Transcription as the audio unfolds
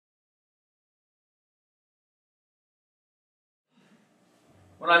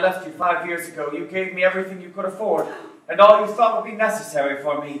When I left you 5 years ago, you gave me everything you could afford, and all you thought would be necessary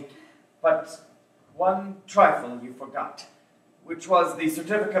for me. But one trifle you forgot, which was the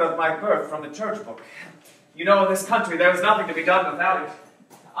certificate of my birth from the church book. You know, in this country, there was nothing to be done without it.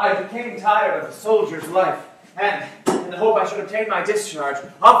 I became tired of the soldier's life, and, in the hope I should obtain my discharge,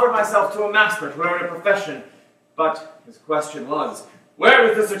 offered myself to a master to learn a profession. But his question was, where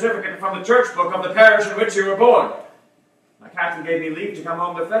is the certificate from the church book of the parish in which you were born? My captain gave me leave to come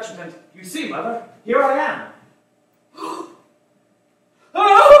home to fetch it, and you see, Mother, here I am.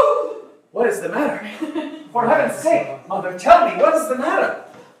 Oh! What is the matter? For heaven's sake, Mother, tell me, what is the matter?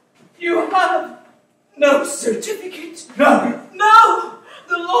 You have no certificate. No! No!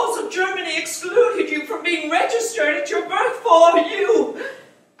 The laws of Germany excluded you from being registered at your birth, for you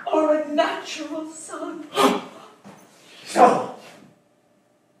are a natural son. So,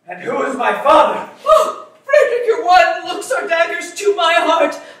 and who is my father? Oh, Frederick, your wild looks are daggers to my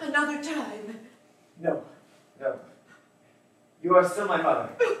heart. Another time. No, no. You are still my mother,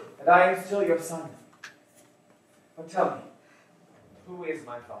 and I am still your son. But tell me, who is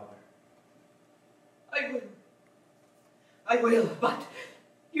my father? I will, but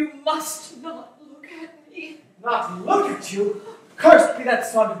you must not look at me. Not look at you? Cursed be that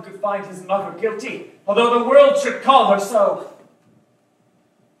son who could find his mother guilty, although the world should call her so.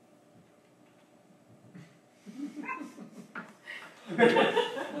 Then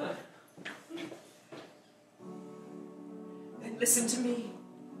listen to me,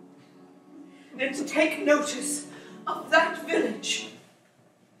 and to take notice of that village,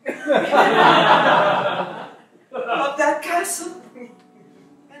 of that castle,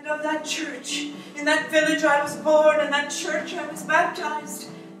 and of that church. In that village I was born, in that church I was baptized.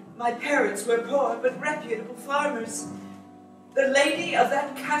 My parents were poor but reputable farmers. The lady of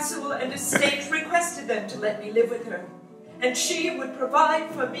that castle and estate requested them to let me live with her, and she would provide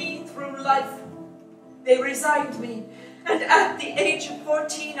for me through life. They resigned me, and at the age of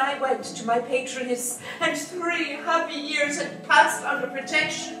 14 I went to my patroness, and 3 happy years had passed under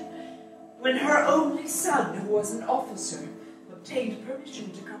protection when her only son, who was an officer, obtained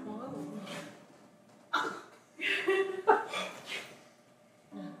permission to come home.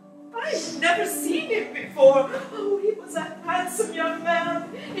 I've never seen him before. Oh, he was a handsome young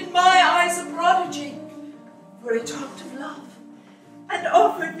man, in my eyes a prodigy, for he talked of love and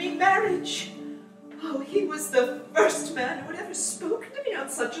offered me marriage. Oh, he was the first man who had ever spoken to me on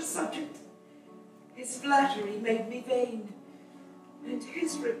such a subject. His flattery made me vain, and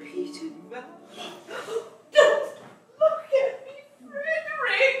his repeated vows. Don't look at me,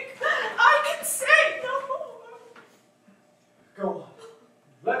 Frederick. I can say no more. Go on.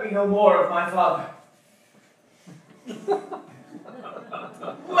 Let me know more of my father.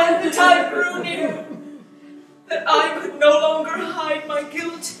 When the time grew near that I could no longer hide my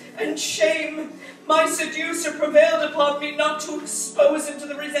guilt and shame, my seducer prevailed upon me not to expose him to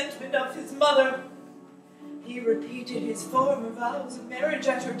the resentment of his mother. He repeated his former vows of marriage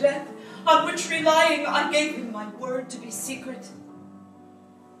at her death, on which relying I gave him my word to be secret.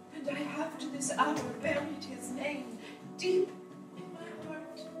 And I have to this hour buried his name deep in my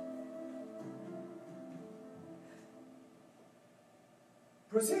heart.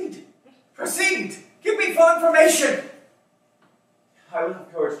 Proceed. Proceed. Give me full information. I will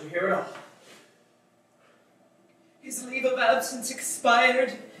have courage to hear it all. His leave of absence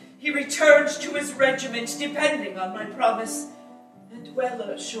expired. He returned to his regiment, depending on my promise, and well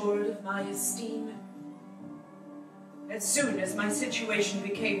assured of my esteem. As soon as my situation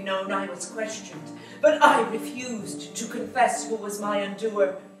became known, I was questioned, but I refused to confess who was my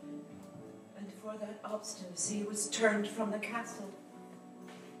undoer, and for that obstinacy was turned from the castle.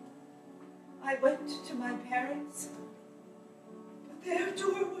 I went to my parents, but their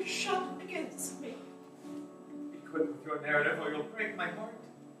door was shut against me. Be quick with your narrative, or you'll break my heart.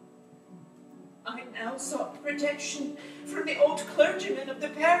 I now sought protection from the old clergyman of the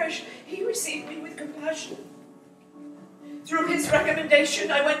parish. He received me with compassion. Through his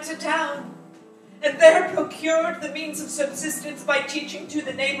recommendation, I went to town, and there procured the means of subsistence by teaching to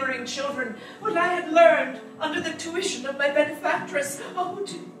the neighboring children what I had learned under the tuition of my benefactress. Oh,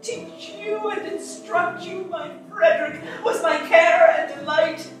 to teach you and instruct you, my Frederick, was my care and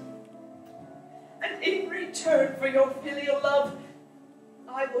delight. And in return for your filial love,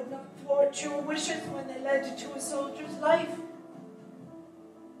 I would not thwart your wishes when they led to a soldier's life.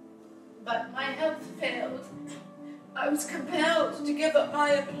 But my health failed. I was compelled to give up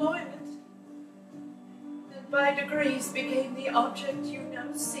my employment, and by degrees became the object you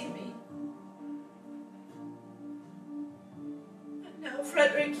now see me. And now,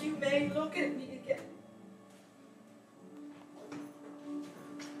 Frederick, you may look at me